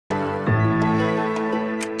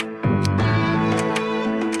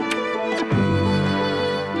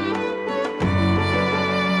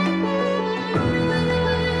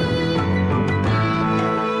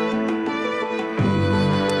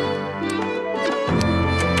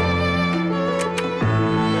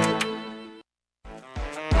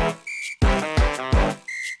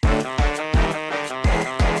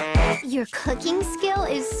cooking skill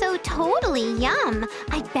is so totally yum.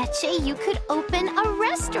 I betcha you could open a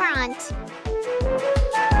restaurant.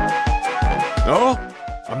 No?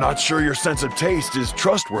 I'm not sure your sense of taste is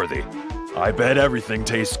trustworthy. I bet everything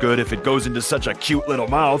tastes good if it goes into such a cute little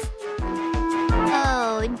mouth.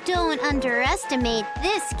 Oh, don't underestimate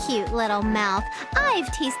this cute little mouth.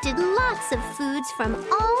 I've tasted lots of foods from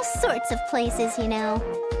all sorts of places, you know.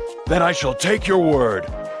 Then I shall take your word.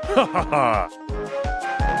 Ha ha ha!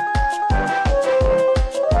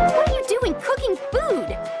 What are you doing cooking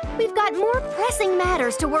food? We've got more pressing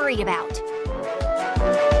matters to worry about.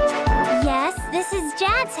 Yes, this is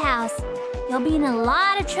Jad's house. You'll be in a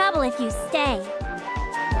lot of trouble if you stay.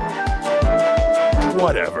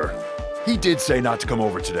 Whatever. He did say not to come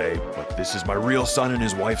over today, but this is my real son and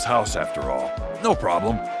his wife's house after all. No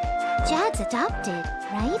problem. Jad's adopted,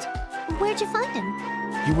 right? Where'd you find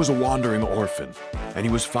him? He was a wandering orphan, and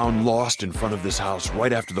he was found lost in front of this house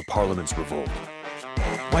right after the Parliament's revolt.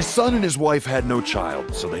 My son and his wife had no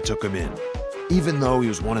child, so they took him in, even though he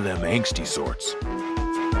was one of them angsty sorts.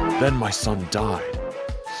 Then my son died,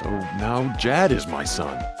 so now Jad is my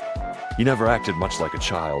son. He never acted much like a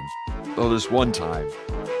child, though this one time.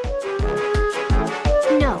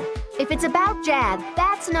 No, if it's about Jad,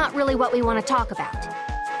 that's not really what we want to talk about.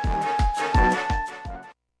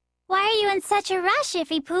 Why are you in such a rush,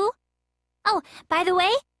 Iffy Pooh? Oh, by the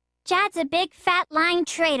way, Jad's a big, fat, lying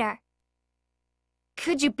traitor.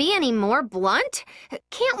 Could you be any more blunt?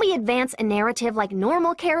 Can't we advance a narrative like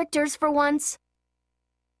normal characters for once?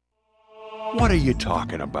 What are you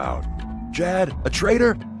talking about? Jad, a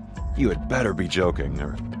traitor? You had better be joking,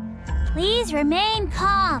 or... Please remain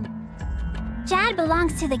calm. Jad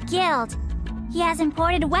belongs to the guild. He has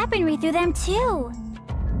imported weaponry through them, too.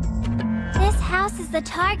 This house is the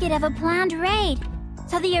target of a planned raid,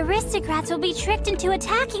 so the aristocrats will be tricked into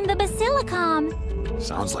attacking the Basilicom.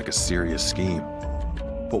 Sounds like a serious scheme.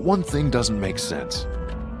 But one thing doesn't make sense.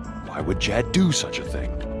 Why would Jad do such a thing?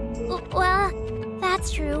 Well,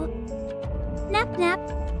 that's true. Nep-Nep,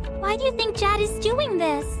 why do you think Jad is doing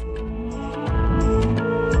this?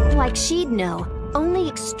 Like she'd know. Only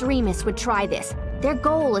extremists would try this. Their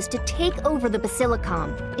goal is to take over the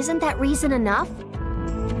Basilicom. Isn't that reason enough?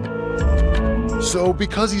 So,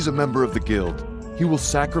 because he's a member of the guild, he will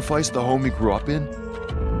sacrifice the home he grew up in?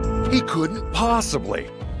 He couldn't possibly.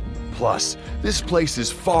 Plus, this place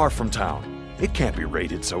is far from town. It can't be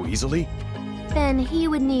raided so easily. Then he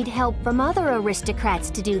would need help from other aristocrats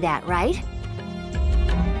to do that, right?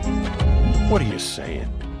 What are you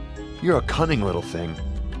saying? You're a cunning little thing.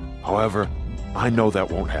 However, I know that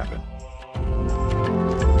won't happen.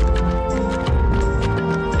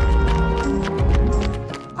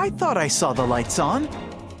 I thought I saw the lights on.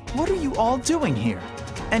 What are you all doing here?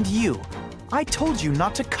 And you, I told you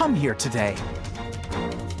not to come here today.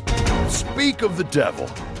 Speak of the devil.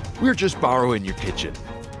 We're just borrowing your kitchen.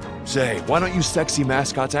 Say, why don't you sexy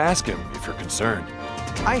mascots ask him if you're concerned?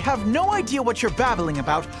 I have no idea what you're babbling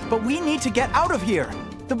about, but we need to get out of here.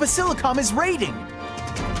 The Basilicom is raiding.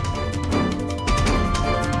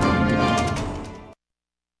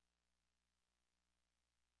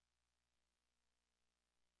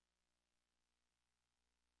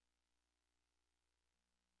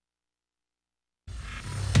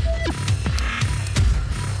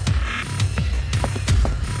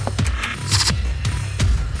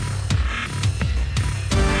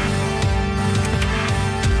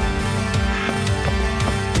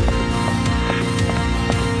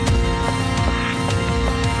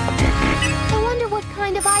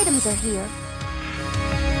 Are here.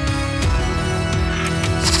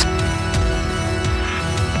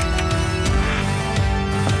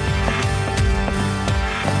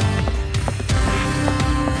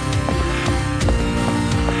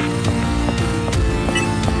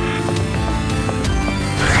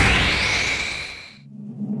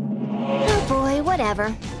 Oh boy,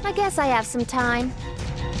 whatever. I guess I have some time.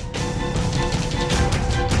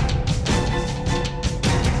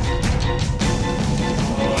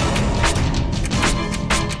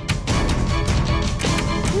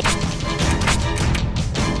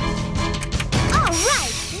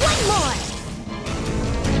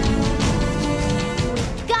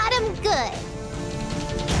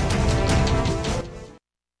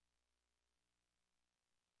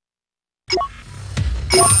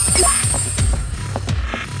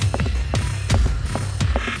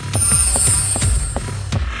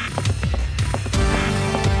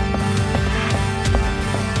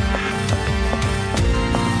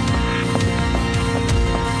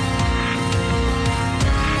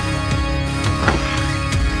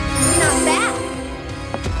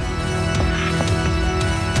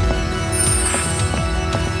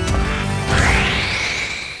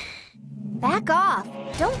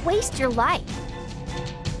 your life.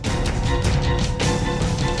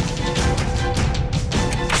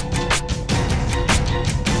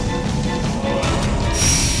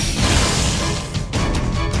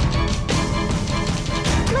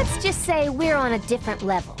 Let's just say we're on a different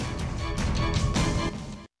level.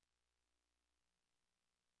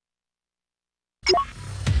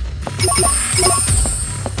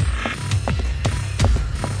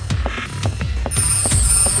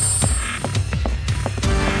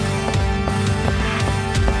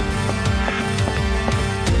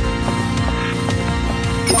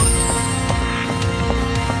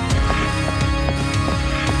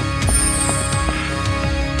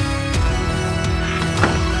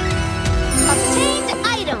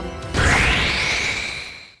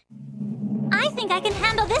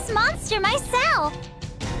 Myself.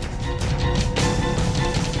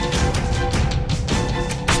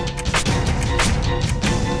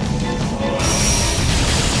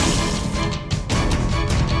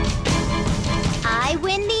 I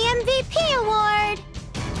win the MVP award.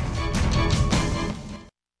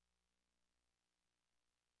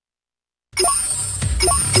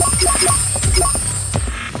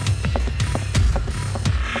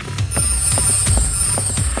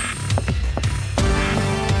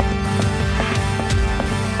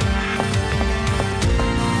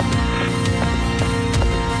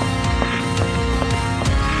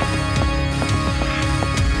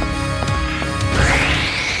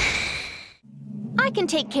 I can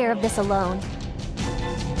take care of this alone.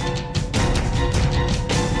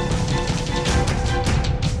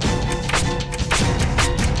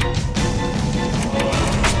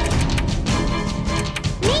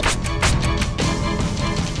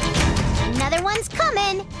 Another one's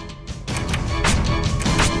coming.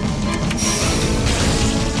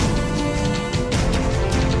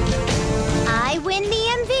 I win the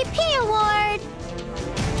MVP award.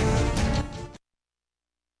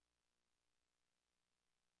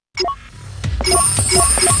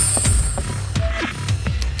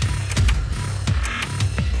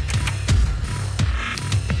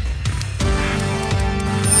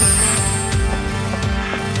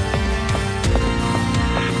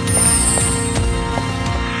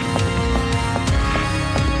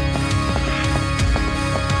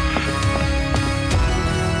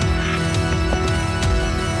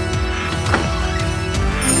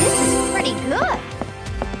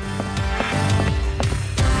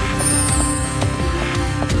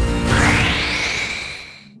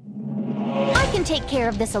 Take care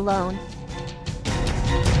of this alone.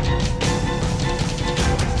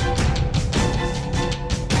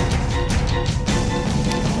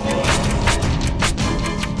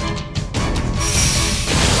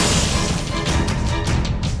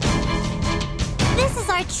 This is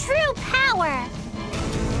our true power.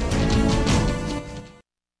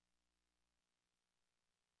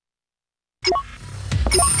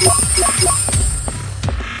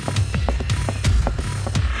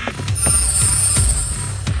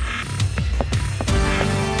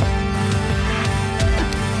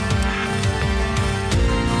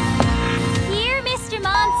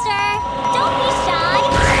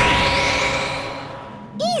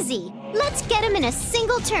 Let's get him in a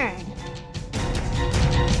single turn.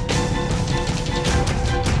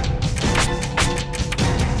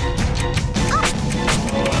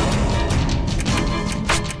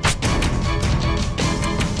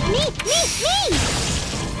 Me!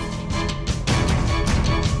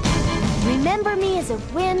 Remember me as a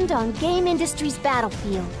wind on game industry's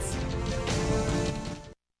battlefields.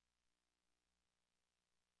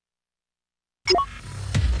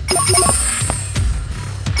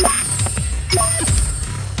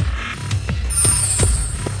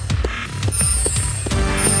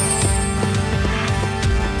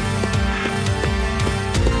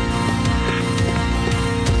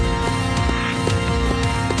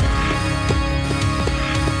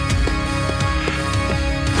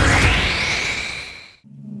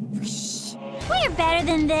 We're better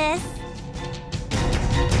than this.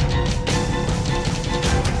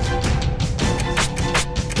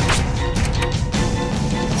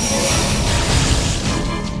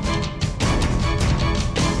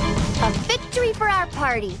 A victory for our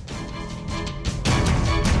party.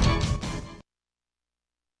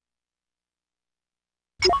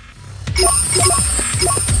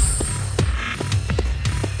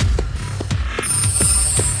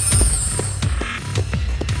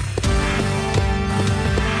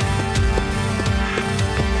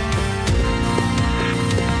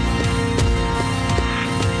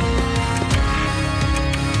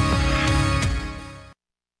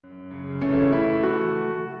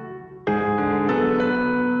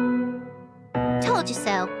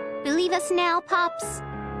 Perhaps.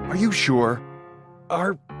 Are you sure?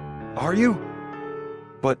 Are you?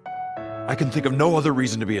 But I can think of no other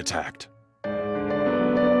reason to be attacked.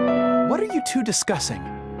 What are you two discussing?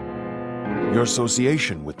 Your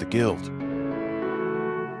association with the guild.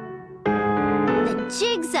 The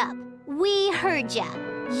jig's up. We heard ya.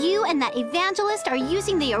 You and that evangelist are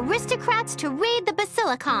using the aristocrats to raid the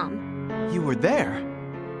Basilicom. You were there?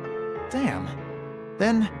 Damn.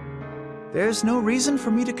 Then, there's no reason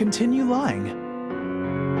for me to continue lying.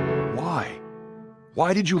 Why?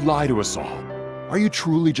 Why did you lie to us all? Are you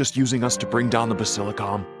truly just using us to bring down the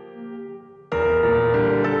Basilicom?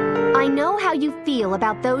 I know how you feel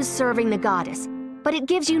about those serving the goddess, but it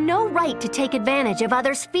gives you no right to take advantage of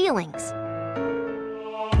others' feelings.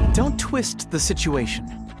 Don't twist the situation.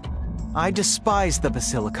 I despise the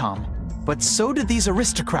Basilicom, but so did these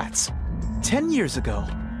aristocrats. 10 years ago,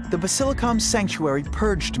 the Basilicom sanctuary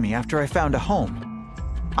purged me after I found a home.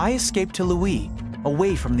 I escaped to Louis,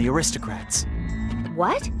 away from the aristocrats.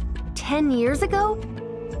 What? 10 years ago?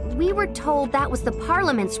 We were told that was the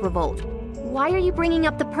Parliament's revolt. Why are you bringing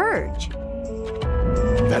up the purge?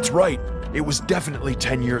 That's right. It was definitely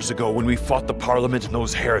 10 years ago when we fought the Parliament and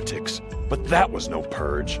those heretics. But that was no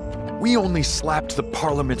purge. We only slapped the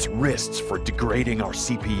Parliament's wrists for degrading our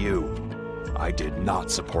CPU. I did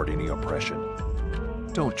not support any oppression.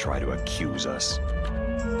 Don't try to accuse us.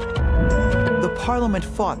 The Parliament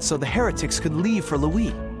fought so the heretics could leave for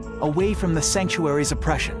Louis, away from the sanctuary's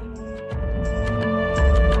oppression.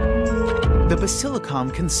 The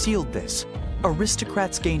Basilicom concealed this.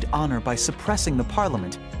 Aristocrats gained honor by suppressing the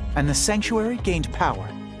Parliament, and the sanctuary gained power.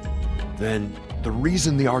 Then, the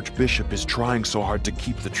reason the Archbishop is trying so hard to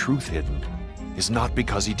keep the truth hidden is not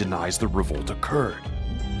because he denies the revolt occurred.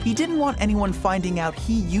 He didn't want anyone finding out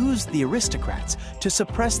he used the aristocrats to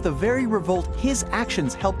suppress the very revolt his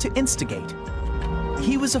actions helped to instigate.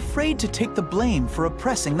 He was afraid to take the blame for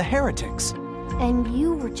oppressing the heretics. And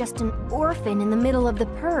you were just an orphan in the middle of the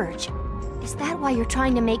purge. Is that why you're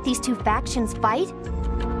trying to make these two factions fight?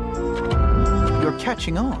 You're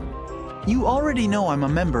catching on. You already know I'm a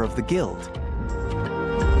member of the guild.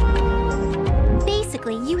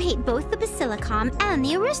 Basically, you hate both the Basilicom and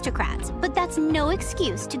the aristocrats, but that's no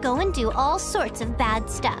excuse to go and do all sorts of bad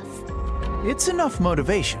stuff. It's enough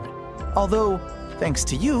motivation. Although, thanks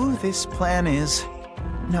to you, this plan is...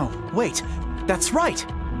 No, wait, that's right!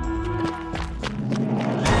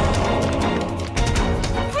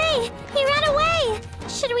 Hey, he ran away!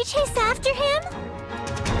 Should we chase after him?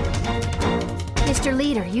 Mr.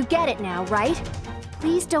 Leader, you get it now, right?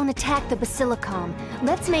 Please don't attack the Basilicom.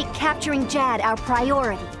 Let's make capturing Jad our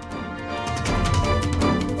priority.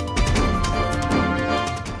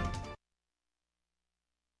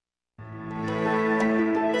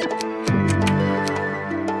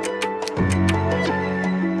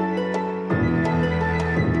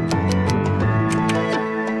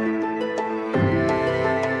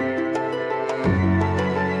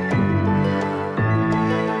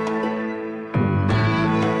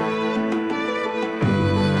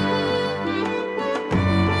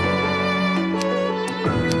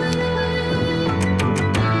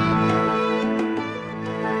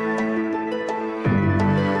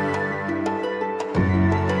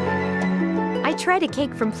 I tried a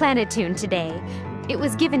cake from Planetoon today. It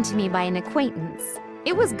was given to me by an acquaintance.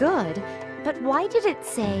 It was good, but why did it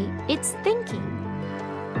say, "It's thinking"?